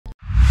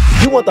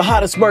You want the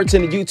hottest merch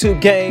in the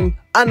YouTube game?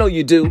 I know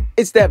you do.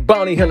 It's that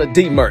Bounty Hunter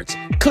D merch.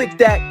 Click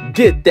that,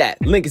 get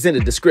that. Link is in the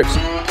description.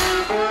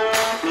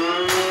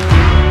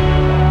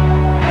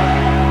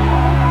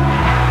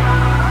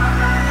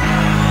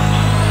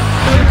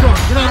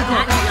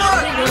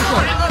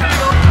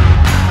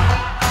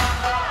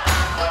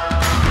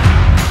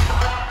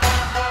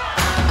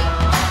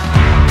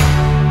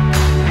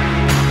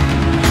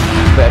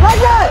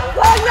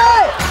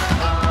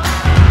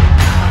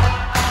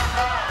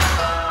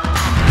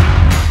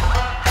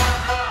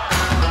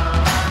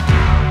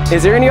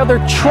 Is there any other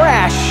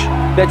trash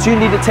that you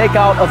need to take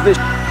out of this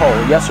hole?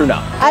 Yes or no?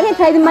 I didn't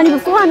pay the money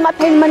before. I'm not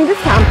paying the money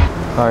this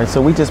time. All right,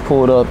 so we just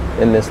pulled up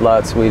in this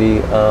lot, sweetie.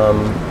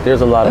 There's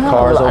a lot of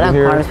cars over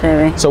here. Cars,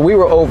 baby. So we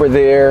were over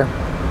there,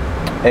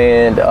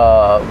 and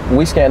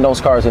we scanned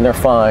those cars, and they're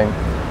fine.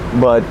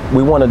 But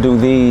we want to do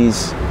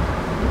these.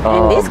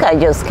 And this guy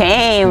just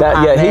came.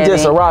 He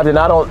just arrived, and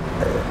I don't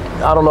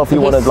know if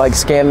you want to like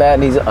scan that.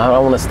 And I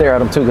don't want to stare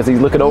at him too because he's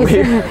looking over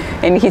here.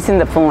 And he's in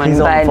the phone. He's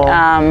on the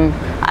phone.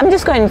 I'm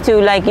just going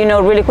to, like, you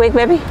know, really quick,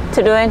 baby,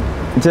 to do it.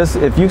 Just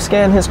if you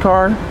scan his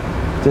card.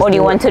 Or do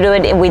you want to do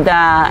it with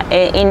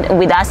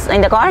us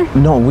in the car?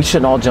 No, we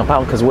shouldn't all jump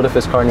out because what if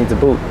his car needs a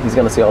boot? He's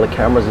gonna see all the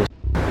cameras and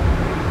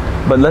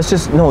But let's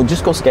just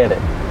go scan it.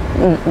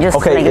 Just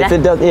okay, like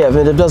if that? if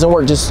it doesn't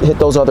work, just hit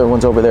those other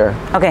ones over there.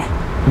 Okay.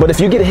 But if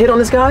you get a hit on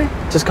this guy,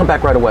 just come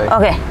back right away.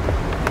 Okay.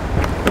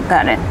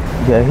 Got it.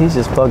 Yeah, he's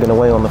just plugging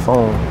away on the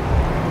phone.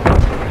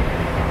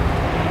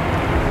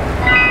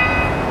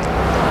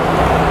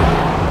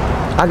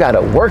 I got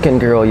a working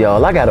girl,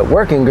 y'all. I got a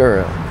working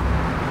girl.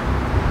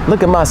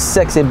 Look at my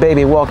sexy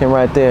baby walking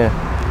right there.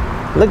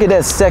 Look at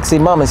that sexy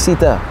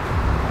mamacita.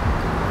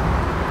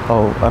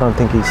 Oh, I don't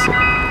think he's...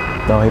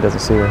 No, he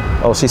doesn't see her.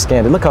 Oh, she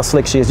scanned it. Look how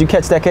slick she is. You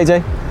catch that,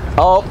 KJ?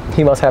 Oh,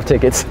 he must have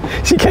tickets.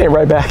 She came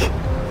right back.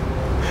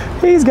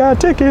 He's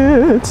got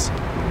tickets.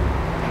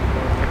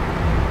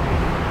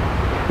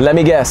 Let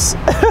me guess.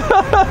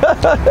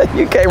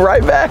 You came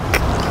right back.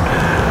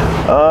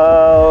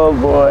 Oh,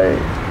 boy.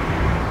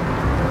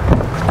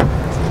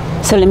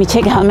 So let me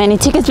check how many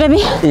tickets, baby.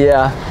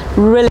 Yeah.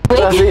 Really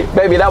quick.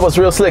 Baby, that was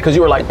real slick because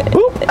you were like,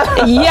 boop.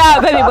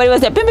 Yeah, baby, but it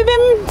was like, bim, bim,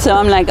 bim. So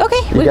I'm like,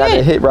 okay, we're good. You got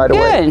it hit right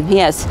away. Good,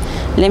 yes.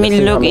 Let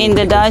me look in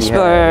the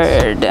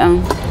dashboard.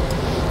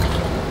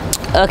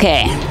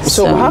 Okay.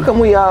 So how come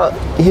we out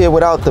here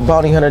without the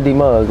Bounty Hunter D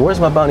mug? Where's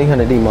my Bounty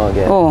Hunter D mug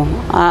at? Oh,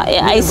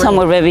 it's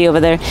somewhere, baby, over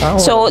there.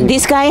 So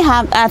this guy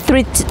have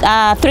three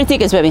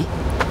tickets, baby.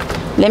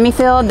 Let me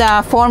fill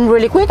the form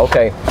really quick.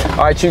 Okay.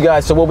 All right, you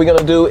guys. So what we're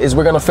gonna do is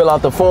we're gonna fill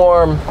out the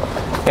form,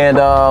 and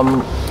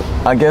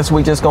I guess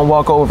we just gonna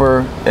walk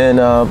over and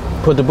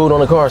put the boot on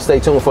the car. Stay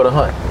tuned for the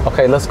hunt.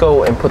 Okay, let's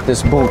go and put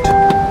this boot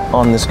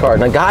on this car.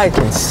 Now, guy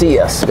can see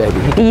us, baby.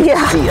 He can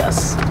see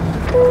us.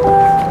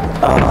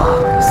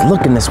 He's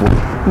looking this way.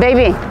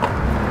 Baby,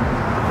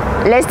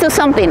 let's do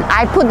something.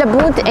 I put the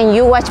boot and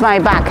you watch my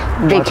back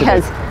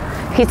because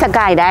he's a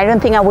guide. I don't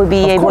think I will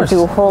be able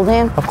to hold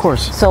him. Of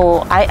course.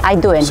 So I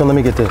do it. So let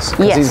me get this.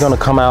 Yes. He's gonna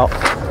come out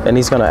and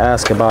he's gonna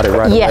ask about it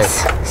right away.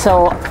 Yes.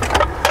 So.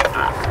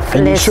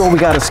 And you sure we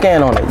got a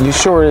scan on it? You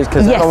sure it is?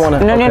 Because I don't want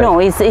to. No, no,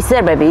 it's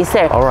there, baby. It's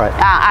there. All right.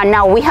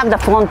 Now we have the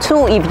phone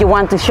too. If you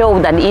want to show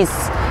that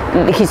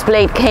his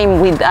plate came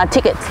with a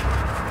ticket.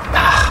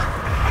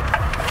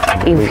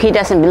 If he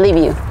doesn't believe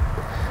you.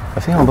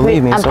 If he don't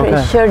believe me, it's okay. I'm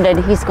pretty sure that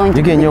he's going to.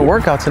 You're getting your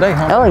workout today,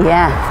 huh? Oh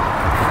yeah.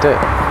 Good.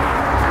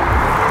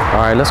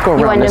 All right, let's go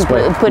around this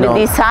way. You want to put it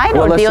this side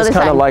or the other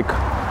side? Kind of like.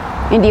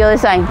 In the other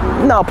side.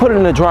 No, put it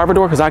in the driver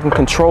door because I can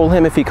control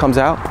him if he comes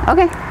out.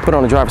 Okay. Put it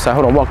on the driver's side.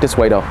 Hold on, walk this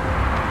way though.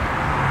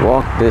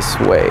 Walk this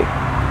way.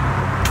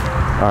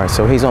 All right,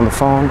 so he's on the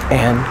phone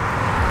and.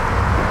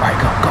 All right,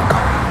 go.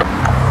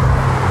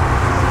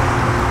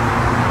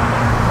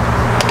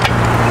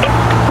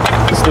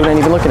 This dude ain't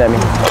even looking at me.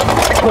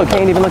 Look, he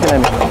ain't even looking at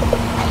me.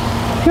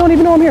 He don't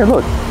even know I'm here.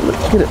 Look,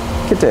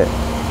 get that.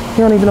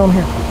 He don't even know I'm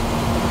here.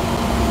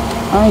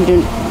 I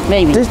do,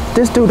 maybe.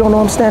 This dude don't know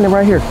I'm standing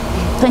right here.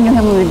 Can you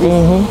help me with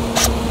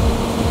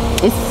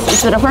this?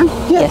 Is it a phone?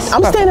 Yeah, yes.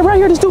 I'm standing right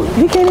here. This dude,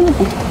 he can't even.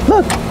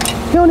 Look,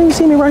 he don't even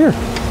see me right here.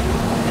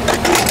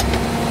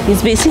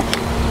 He's busy.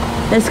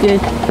 That's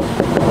good.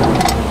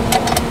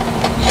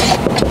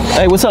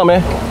 Hey, what's up,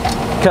 man?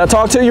 Can I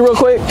talk to you real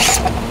quick?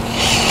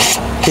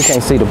 He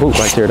can't see the boot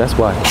right there. That's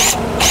why.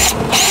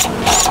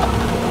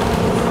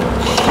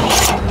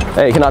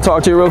 Hey, can I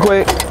talk to you real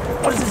quick?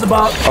 What is this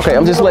about? Okay,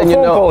 I'm just letting you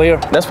know. Here.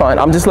 That's fine.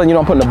 I'm just letting you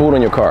know I'm putting a boot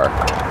on your car.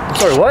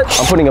 Sorry, what?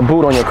 I'm putting a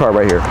boot on your car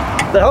right here.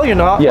 The hell you're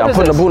not. Yeah, I'm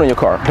putting a boot on your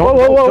car. Don't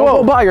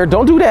go by her.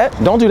 Don't do that.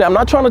 Don't do that. I'm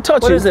not trying to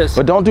touch you. What is this?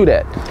 But don't do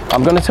that.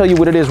 I'm going to tell you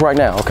what it is right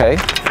now, okay?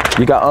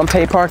 You got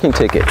unpaid parking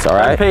tickets, all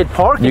right? Unpaid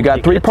parking You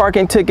got 3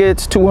 parking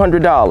tickets,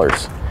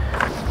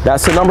 $200.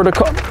 That's the number to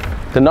call.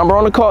 The number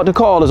on the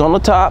call is on the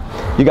top.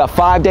 You got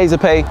 5 days to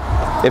pay.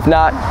 If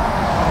not,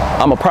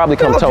 I'm going to probably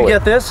come tow it. How did you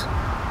get this?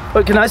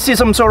 But can I see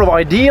some sort of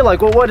ID?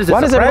 Like, what is this? Why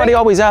does everybody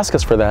always ask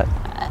us for that?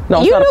 No,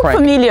 it's you not a look prank.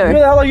 familiar. Who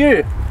the hell are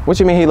you? What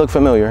you mean he looked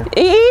familiar?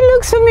 He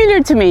looks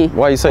familiar to me.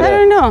 Why you say I that?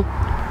 don't know.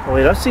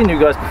 Wait, I've seen you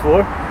guys before.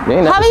 You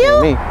ain't never Have seen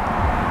you? me.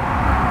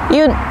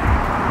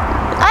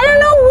 I don't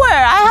know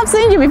where. I have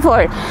seen you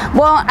before.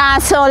 Well,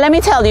 so let me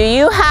tell you,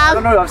 you I have.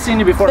 don't know. I've seen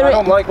you before. I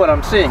don't like what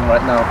I'm seeing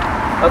right now.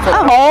 That's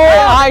what Oh,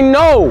 I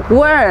know.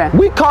 Where?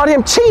 We caught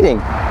him cheating.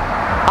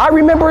 I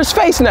remember his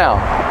face now.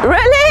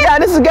 Really? Yeah,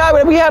 this is the guy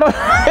that we had on,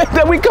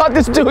 that we caught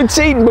this dude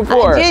cheating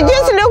before. You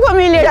just look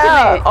familiar to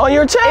Yeah, me. on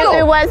your channel.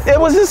 It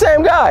was the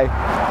same guy.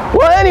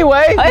 Well,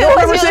 anyway, you don't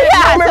remember,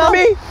 yeah, remember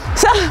me?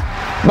 So,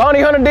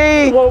 Bounty Hunter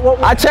D,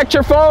 What? I checked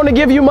your phone to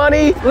give you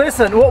money.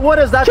 Listen, what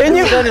is that? Can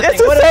you?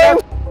 It's the same.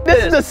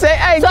 This is the same.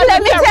 Hey, so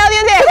let me tell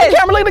you look at this. the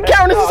camera, look at the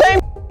camera. This is the same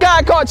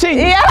guy caught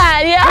cheating.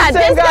 Yeah. The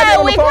same This guy guy on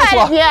the we phone caught.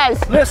 swap.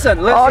 Yes. Listen.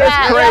 Oh, that's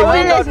Yeah, crazy.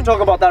 We don't have to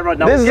talk about that right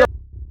now. This is a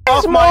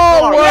Off my small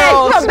car. world. Yes,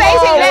 so small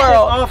basically-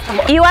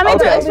 world. You want me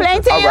to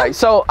explain to you? All right,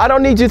 so I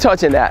don't need you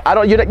touching that. I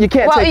don't. You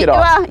can't Well, take it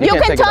off. well, you can't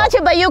can take it touch off.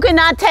 it, but you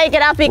cannot take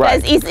it off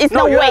because Right. it's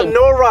No, no you weight. have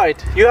no right.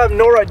 You have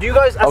no right. Do you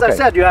guys, as I Okay.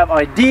 said, you have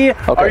ID?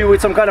 Are you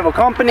with some kind of a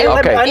company?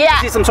 Okay. I need Yeah. to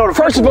see some sort of.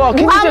 First of all,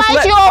 can How you just much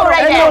let you owe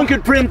right anyone now?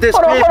 could print this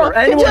Hold on, paper. hold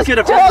on. Anyone Just could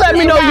have let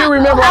me know you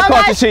remember I How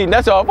caught you much? cheating.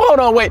 That's all. Hold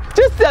on, wait.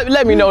 Just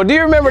let me know. Do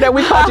you remember that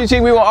we caught you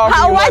cheating? We were offering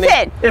How you was money.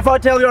 it? If I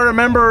tell you I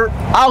remember.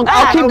 I'll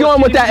keep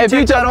going with that. If you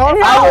take that tell off?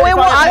 No, we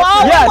won't.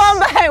 Yes.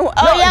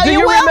 Oh, yeah, do you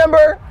you will.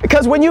 remember?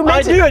 Because when you I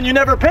mentioned, do, and you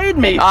never paid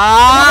me.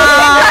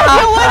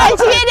 You would have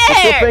Put your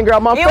cheated. finger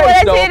out my You face, would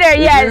have though. cheated, If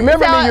you yes.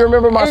 remember me, you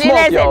remember my smoke,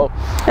 listen, yo.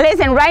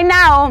 Listen, right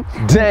now,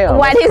 Damn.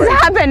 what that's is crazy.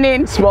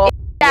 happening Small.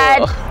 that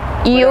world.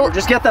 you.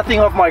 Just get that thing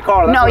off my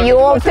car. That's No, what I you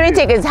need owe to 3 do.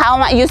 tickets. How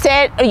much? You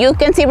said you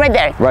can see right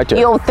there. Right there.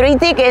 You owe 3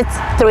 tickets,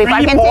 3 Free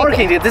parking parking tickets.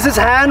 ticket. This is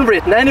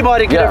handwritten.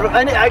 Anybody could Yeah.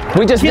 have.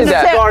 We just did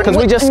that, kindergarten-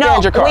 'cause we just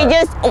scanned your car. We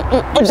just.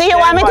 Do you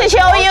want me to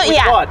show you? With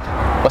Yeah. what?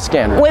 A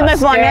scanner. With my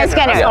phone, a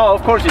scanner. Oh,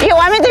 of course you. You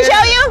want me to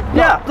show you?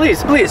 Yeah,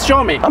 please,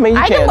 show me. I mean,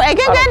 you I can can.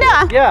 get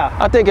that. Yeah.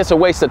 I think it's a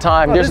waste of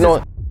time. this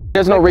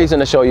There's no reason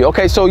to show you.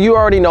 Okay, so you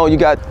already know you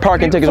got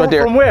parking tickets right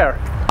there. From where?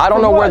 I don't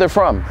From know where what? they're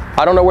from.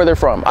 I don't know where they're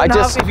from. I Now,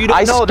 just if you don't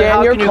I know, then scan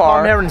how your can you come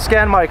car. here and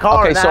scan my car?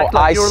 Okay, and so act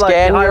like I you're like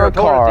scan the higher your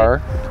authority?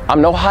 car.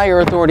 I'm no higher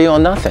authority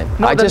on nothing.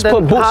 No, I just then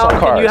put boots how on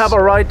cars. can you have a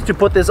right to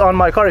put this on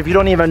my car if you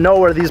don't even know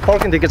where these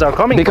parking tickets are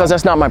coming Because from?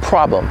 that's not my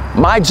problem.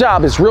 My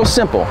job is real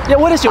simple. Yeah,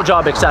 what is your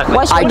job exactly?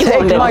 What's I your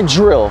take job? my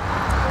drill,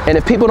 and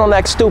if people don't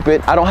act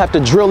stupid, I don't have to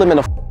drill them in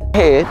the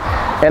head,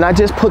 and I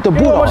just put the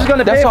boot How much on. is going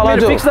to That's pay all for I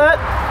me to do. fix that?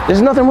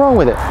 There's nothing wrong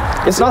with it.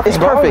 It's nothing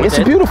wrong perfect. with It's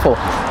it. beautiful.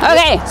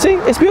 Okay. See,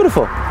 it's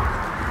beautiful.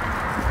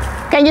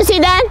 Can you see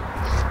that?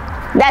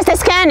 That's the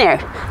scanner.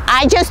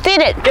 I just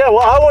did it. Yeah, well,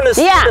 I want to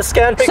see Yeah. the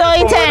scan picture So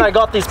from it's when a- I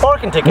got these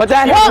parking tickets. But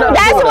that has Well, nothing to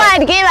that's do with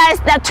what gave us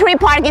the 3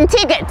 parking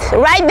tickets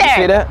right there.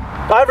 See that?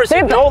 I've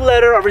received no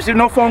letter, I've received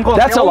no phone calls.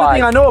 That's the a only lie.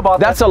 thing I know about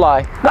That's a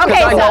lie. Because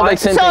Okay, I know they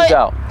send things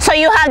out. so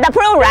you have the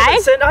proof, right?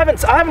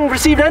 I haven't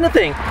received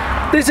anything.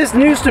 This is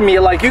news to me.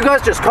 Like, you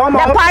guys just come The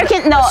up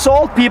parking- and no.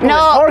 assault people in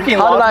No. parking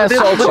How did lots I with this-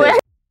 assault you? with-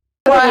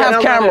 Why I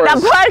have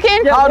cameras? The parking?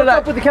 Yeah, How what's did I-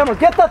 up with the camera?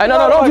 Get that. Hey, no,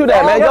 thing don't out do of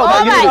that, my man. car. Yo, Oh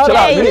you need my to chill out.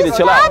 God, You need to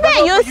chill out. Stop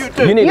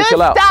it. You need to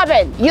chill out. Stop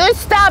it. You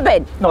stop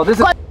it. No, this is.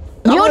 You I'm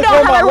don't gonna call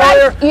have my a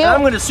lawyer, right. and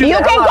I'm going to sue you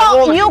the can hell out of call.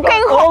 all of You you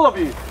can guys, call. all of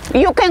you.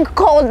 You can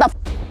call the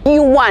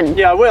you want.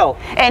 Yeah, I will.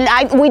 And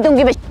we don't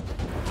give a.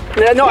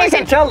 Yeah, no, I Listen.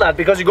 can tell that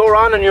because you go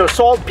around and you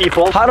assault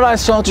people. How did I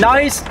assault you?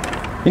 Nice,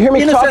 You hear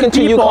me innocent talking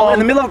to you, people calm? in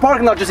the middle of a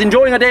parking lot, just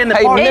enjoying a day in the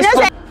Hey, park. Miss-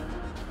 Innocent.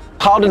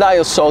 How did I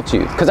assault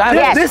you? Because I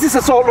Yes. This is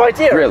assault right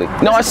here. Really?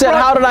 No, This I is said,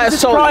 how did I this is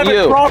assault private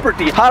you?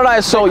 property. How did I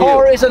assault The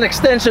car you? is an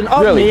extension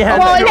of Really? me. and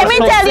Well, you're let me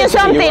assaulting tell you you,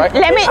 something. right?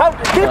 Let me.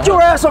 Get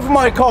your ass off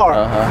my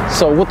car.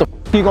 So what the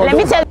you gonna Let do?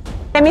 me tell.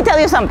 Let me tell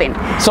you something.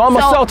 So I'm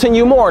assaulting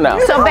you more now.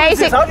 So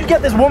basic. How'd you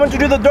get this woman to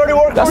do the dirty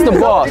work? That's for the you?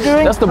 Is that what boss. you're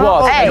doing? That's the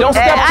boss. okay. Hey, don't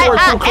step to her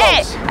too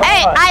Hey,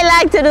 close. I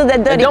like to do the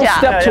dirty Don't job.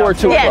 step to her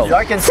too Yes. close.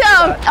 I can see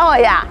So, that. oh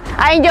yeah,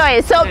 I enjoy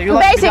it. So You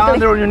like to be down basically,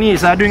 there on your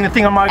knees, doing the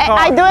thing on my car.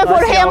 I do it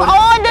for see him how it is.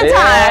 all the Yeah,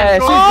 time.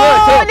 she's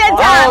All good too.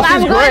 the time. Oh, she's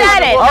I'm good great.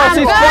 at it. Oh, I'm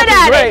she's good fucking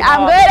at great. it.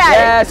 I'm good at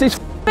Yeah, it. she's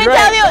Let me great.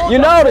 tell you. You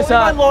notice, Call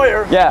huh? my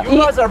lawyer. Yeah.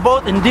 You guys are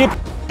both in deep.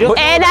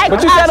 And I,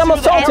 But you said I'm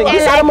assaulting. You and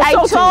said I'm like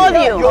I assaulting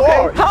told you. you. You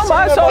are. How am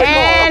I assaulting you?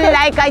 And Okay.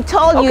 like I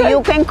told you, Okay.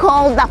 you can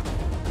call the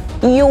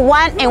you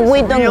want, and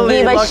we don't Really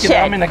give a lucky that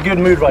shit. I'm in a good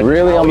mood right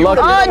Really, now. I'm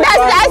lucky. Oh,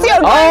 that's your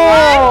good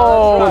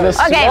Oh, one. the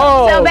Okay,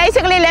 slow. so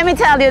basically, let me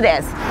tell you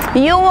this.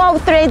 You owe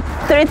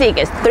three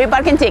tickets, 3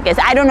 parking tickets.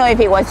 I don't know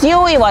if it was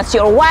you, it was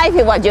your wife,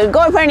 it was your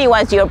girlfriend, it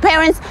was your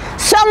parents.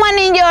 Someone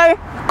in your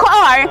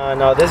car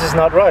No, this is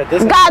not right.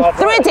 This is got not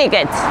 3 right.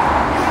 tickets.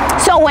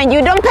 So when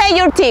you don't pay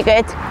your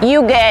ticket,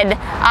 you get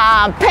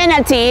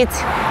penalties,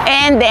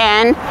 and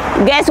then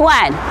guess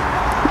what?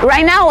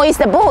 Right now is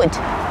the boot.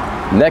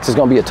 Next is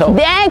gonna be a tow.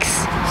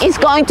 Next is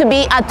going to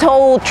be a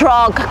tow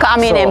truck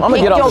coming So, and I'm gonna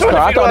pick get off your this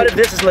car. Figure out if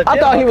this is legit, I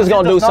thought he was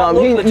gonna do because it does not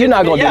something. look You're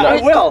not legit. gonna do Yeah,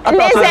 nothing. I will. I thought he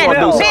was Listen, gonna do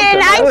didn't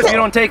something. I If you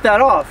don't take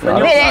that off. and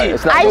you'll it's see. not- I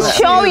it's not gonna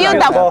show you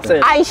happen.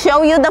 the I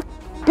show you the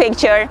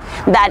picture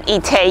that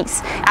it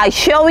takes. I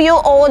show you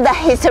all the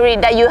history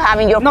that you have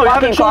in your No, you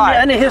haven't fucking shown car. me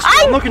any history.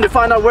 I'm looking to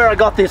find out where I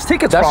got these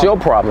tickets That's from. your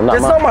problem, not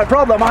It's mine. not my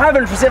problem. I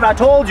haven't received. I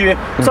told you,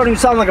 I'm starting to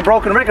sound like a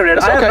broken record here.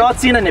 It's I have okay. not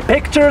seen any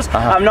pictures.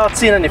 I've not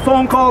seen any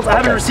phone calls. I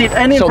haven't received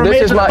any So this is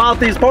information my- about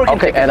these parking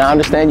Okay, tickets. and I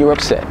understand you're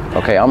upset.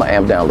 Okay, I'm gonna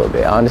amp down a little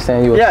bit. I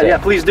understand you're Yeah, upset. yeah,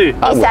 please do.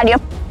 Is that your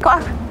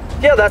car?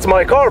 Yeah, that's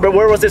my car, but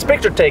where was this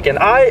picture taken?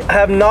 I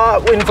have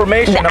not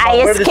information about I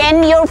where this...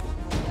 scan your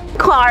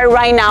car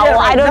right now. Yeah,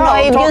 right I don't now, know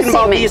I'm if talking you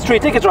about see me. these 3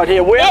 tickets right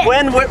here. Where, Yeah.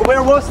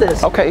 where was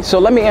this? Okay, so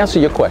let me answer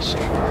your question.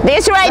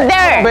 This right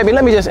there. Baby,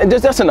 let me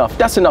that's enough.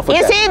 That's enough of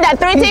You that. see that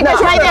 3 He's tickets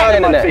not right there?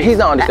 understanding that. He's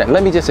not understanding.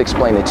 Let me just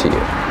explain it to you.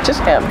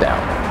 Just amp down,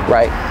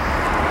 right?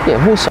 Yeah,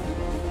 woosa.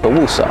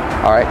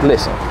 All right,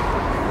 listen.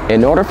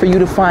 In order for you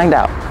to find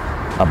out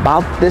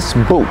about this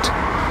boot,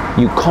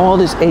 you call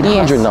this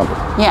 800 Yes. number,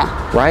 Yeah.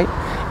 right?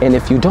 And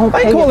if you don't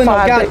I pay ain't calling it no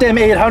 5 days, goddamn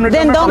 800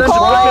 Then number. don't I'm just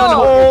call. putting you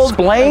on hold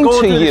Explain and go to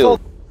through this you. whole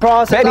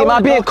process. baby, I am I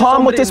would being talk to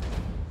calm with somebody-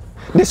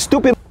 this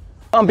stupid?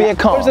 I'm being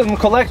calm. Where's them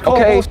collect calls?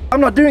 Okay.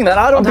 I'm not doing that.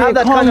 I don't I'm have being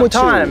that calm kind of with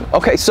time. you.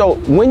 Okay, so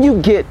when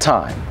you get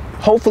time,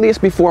 hopefully it's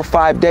before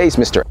 5 days,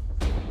 Mr.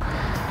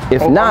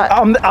 If not,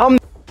 I'm yeah,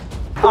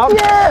 I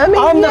mean,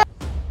 I'm yeah.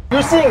 the,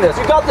 you're seeing this.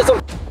 You got this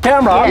on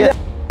camera. I'm Yeah.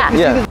 the-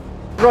 Yeah.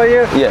 right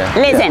here. Yeah.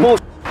 Listen, Bull-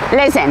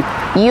 listen.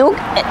 You,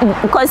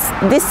 because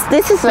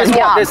this is a This job.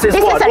 what? This is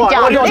what? a What?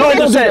 job. What you're This trying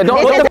to is- say? Don't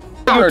this look is-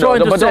 at You're trying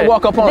to but say. don't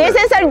walk up on This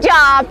her. is our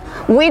job.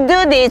 We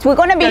do this. We're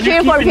gonna be And you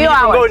here keep for a me few from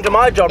hours. going to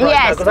my job right now,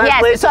 Yes, 'cause I have yes.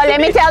 places So to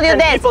let me be tell you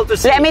and people to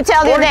this. see. Let me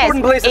tell you More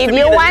important this. places If to be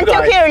you than want you to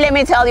guys. hear, let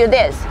me tell you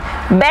this.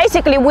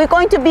 Basically, we're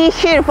going to be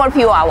here for a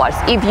few hours.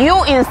 If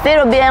you, instead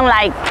of being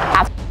like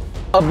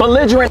A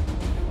belligerent.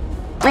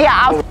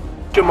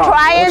 Come on.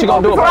 trying, What you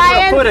gonna do about it?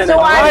 trying Put in to it,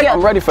 all right? argue,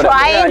 I'm ready for that.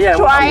 trying, Yeah, yeah, I'm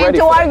trying ready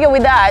to for that. argue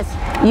with us,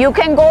 you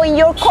can go in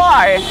your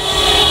car.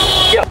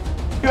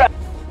 Yeah.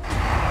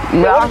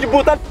 Why did you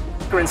put that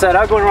inside?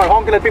 I'm going around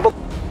honking at people.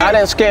 I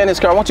didn't scan this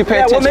car. Why don't you pay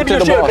Yeah, well, attention maybe to you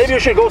the should. boss? Maybe you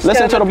should go Listen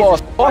scan to the that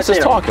boss. piece Boss right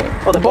is there. talking.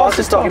 Oh, the boss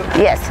is talking.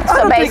 Yes. I So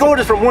don't take basically,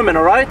 orders from women,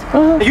 all right? You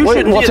Well,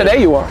 shouldn't well, either. today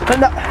you are.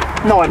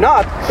 No, I'm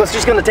not. Because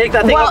she's going to take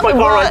that thing off my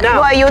car right now.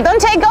 well, you don't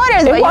take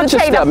orders, but you watch your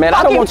take step, the man.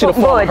 I don't fucking want you to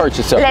fall and food. hurt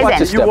yourself. Watch your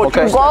Listen, step, watch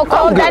your okay? step. go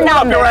call I'm the good.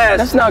 Up your number. ass.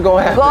 That's not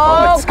gonna happen.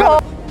 Go it's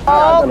gonna-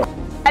 call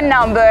the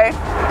number,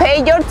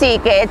 pay your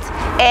tickets,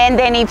 and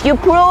then if you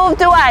prove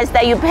to us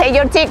that you pay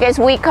your tickets,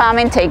 we come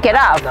and take it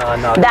off.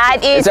 No. That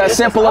Is that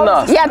simple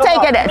enough? Yeah,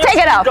 take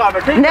it off.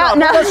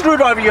 What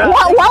screwdriver you have?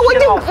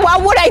 Why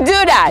would I do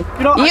that?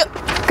 You know,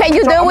 Can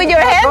you do it with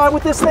your Drive hands?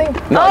 with this thing?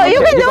 Oh, you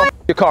can You're do gonna it. f-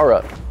 your car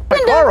up. My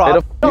car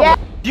up? It'll- Yeah.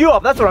 You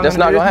up? That's what I'm That's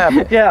gonna not do. gonna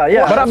happen.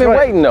 Yeah. But I've been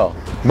waiting though.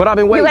 But I've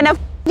been You're waiting. gonna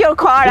your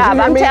car Did you up.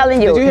 hear I'm me? telling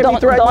Did you. you hear me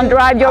threaten Don't you?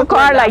 drive your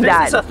car like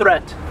This is a that.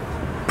 threat.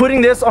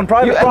 Putting this on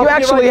private You property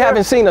actually right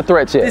haven't seen the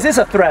threats yet. This is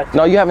a threat.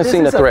 No, you haven't This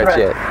seen the is a threats threat.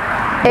 yet.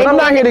 But I'm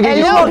not here to give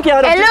you look, some- Monkey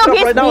out of and TikTok look,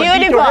 it's right now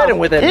and beat your head in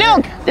with it. beautiful.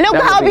 Look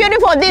That how would be-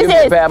 beautiful you'd this be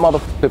a is. bad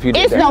motherfucker if you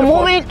did It's that. not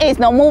moving. It's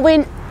not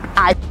moving.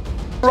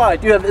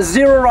 Right, you have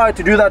zero right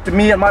to do that to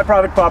me and my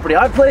private property.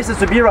 I have places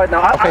to be right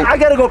now. Okay. I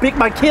gotta go pick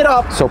my kid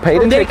up So pay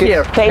the from ticket.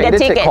 daycare. Pay the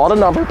ticket. Call the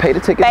number. Pay the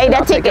ticket. Pay and the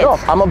I'll take it ticket.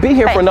 off. I'm gonna be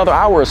here Pay. for another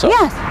hour or so.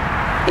 Yes,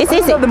 it's I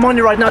don't easy. have the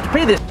money right now to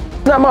pay this.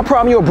 It's not my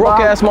problem. You're a broke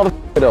ass motherfucker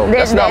though.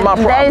 That's not my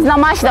There is problem. not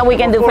much that we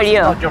can do Of for course it's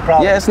you. not your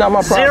problem. Yeah, it's not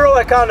my problem. Zero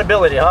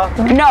accountability, huh?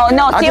 No, I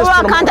zero just put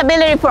 'em on.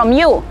 accountability from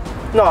you.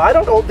 No, I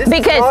don't know. This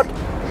Because- is not.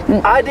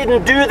 I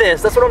didn't do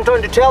this. That's what I'm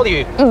trying to tell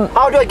you.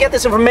 How do I get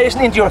this information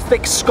into your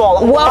thick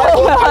skull?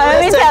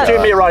 Listen to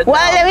me right now.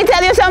 Let me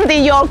tell you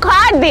something. Your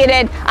car did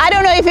it. I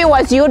don't know if it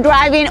was you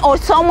driving or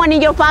someone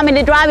in your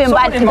family driving,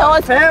 Someone but in my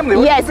those family.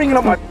 Why are you yes. bringing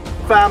up my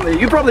family?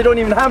 You probably don't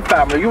even have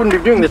family. You wouldn't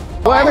be doing this.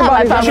 Well,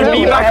 everybody's I have a on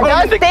family. the back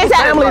home in the These are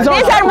family's on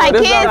these the are my road.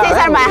 This is kids. not These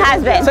are my family.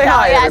 husband. Say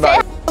hi, So, yeah,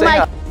 everybody. say Say hi.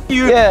 hi.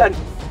 You Yeah. and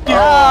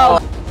Oh,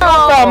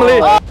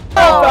 family.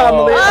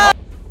 Family.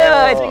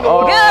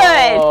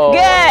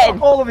 good,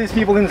 good. All of these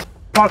people in this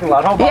parking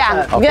lot. How about Yeah,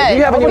 that? good. Do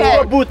you have any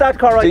good. Go boot that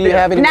car right Do you there.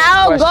 have any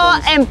Now more go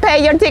questions? and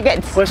pay your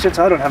tickets. questions?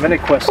 I don't have any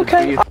questions for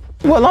Okay. you.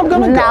 Well, I'm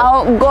gonna go.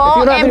 Now If you go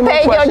don't have any and more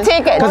pay your questions-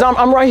 tickets. Cause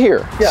I'm right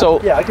here. Yeah, So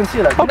yeah, I can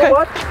see that. You okay. know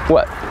what?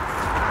 What?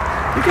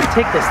 You can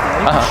take this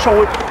thing. You can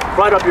show it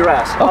right up your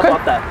ass. How Okay.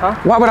 about that, huh?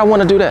 Why would I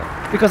want to do that?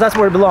 Because that's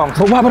where it belongs.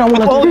 But why would I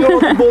want All to do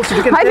your that? bullshit.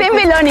 You can I take think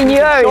it, we learn in you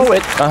can yours. show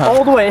it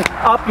all the way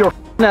up your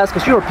ass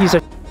because you're a piece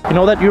of you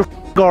know that? You're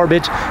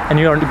garbage and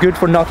you're good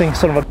for nothing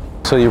son of a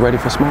So you ready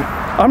for smoke?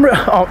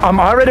 Am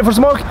I ready for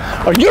smoke?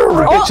 Are you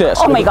ready? Bitch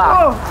ass. Oh my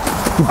God.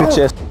 You bitch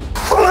ass.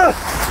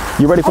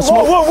 You ready for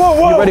smoke?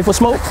 Whoa. You ready for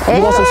smoke?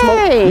 You want some smoke?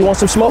 Hey. You want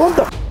some smoke?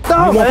 Down, You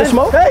want the man.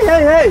 smoke?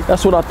 Hey.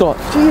 That's what I thought.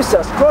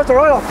 Jesus Christ, all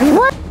right, I'll pay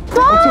What?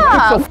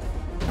 Stop.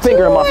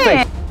 Finger in my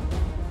face.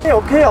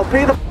 Okay, I'll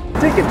pay the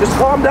ticket. Just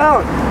calm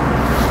down.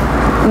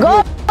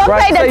 Go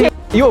Right? pay the Say ticket.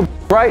 you a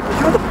right?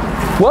 You're the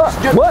What?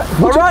 What?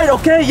 all right,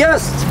 okay,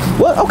 yes.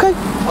 What? Okay.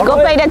 Go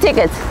pay the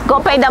tickets. Go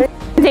pay the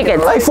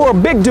tickets. Hey, for a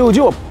big dude,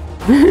 you a.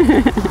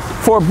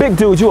 For a big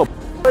dude, you a.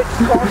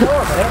 Calm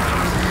down,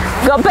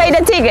 man. Go pay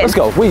the tickets. Let's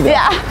go. We there.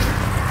 Yeah.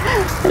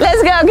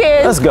 Let's go,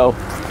 kids. Let's go.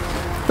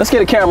 Let's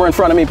get a camera in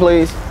front of me,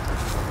 please.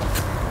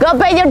 Go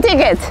pay your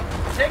ticket.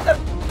 Take that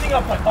thing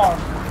off my car.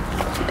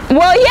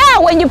 Well, yeah,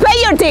 when you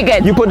pay your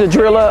ticket. You put the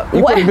drill up?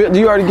 You,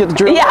 you already get the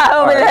drill up? Yeah,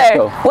 over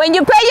there. When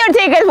you pay your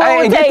ticket,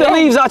 hey, get the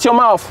leaves out your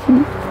mouth.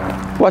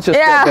 Watch your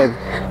step, baby.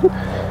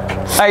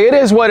 Hey, it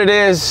is what it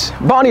is.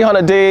 Bounty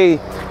Hunter D.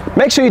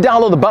 Make sure you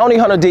download the Bounty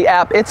Hunter D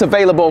app. It's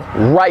available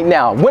right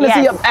now. When is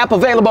the app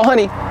available,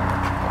 honey?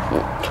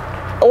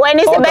 When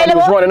it's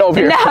available? Running over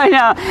here.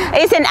 No.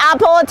 It's an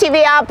Apple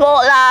TV,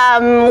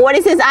 what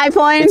is this,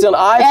 iPhone? It's an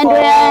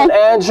iPhone,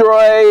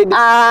 Android.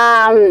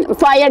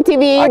 Fire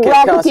TV, I can't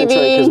Roku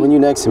concentrate because when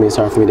you're next to me, it's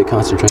hard for me to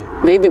concentrate.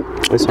 Baby,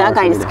 that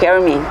guy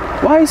scared me.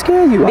 Why he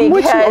scared you?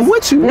 I'm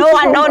with you. No,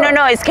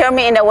 it scared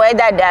me in a way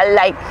that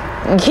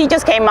like he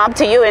just came up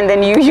to you and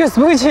then you just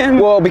push him.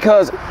 Well,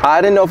 because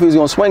I didn't know if he was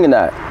gonna swing in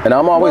that, and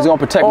I'm always gonna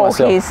protect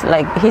myself.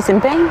 He's in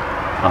pain?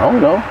 I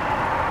don't know.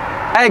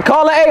 Hey,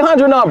 call the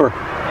 800 number.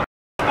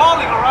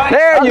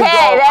 There you go.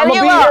 I'm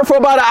gonna be here for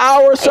about an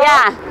hour or so.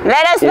 Yeah,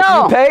 let us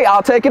know. If you pay,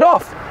 I'll take it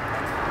off.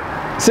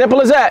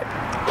 Simple as that.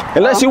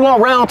 Unless you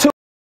want round 2.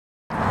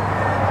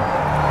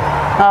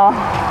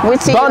 We'll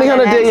see Bounty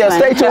Hunter D,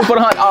 stay tuned for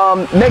the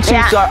hunt. Make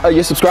sure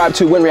you subscribe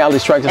to Win Reality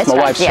Strikes. That's my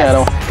wife's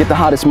channel. Get the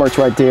hottest merch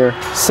right there.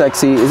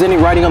 Sexy. Is there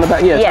any writing on the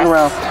back? Yeah, turn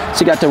around.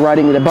 She got the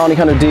writing with the Bounty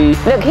Hunter D.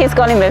 Look, he's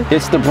calling me.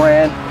 It's the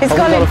brand. He's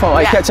calling. On the phone.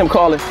 Hey, catch him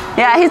calling.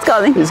 Yeah, he's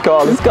calling. He's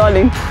calling. He's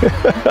calling.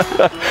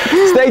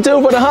 Stay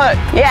tuned for the hunt.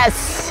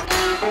 Yes.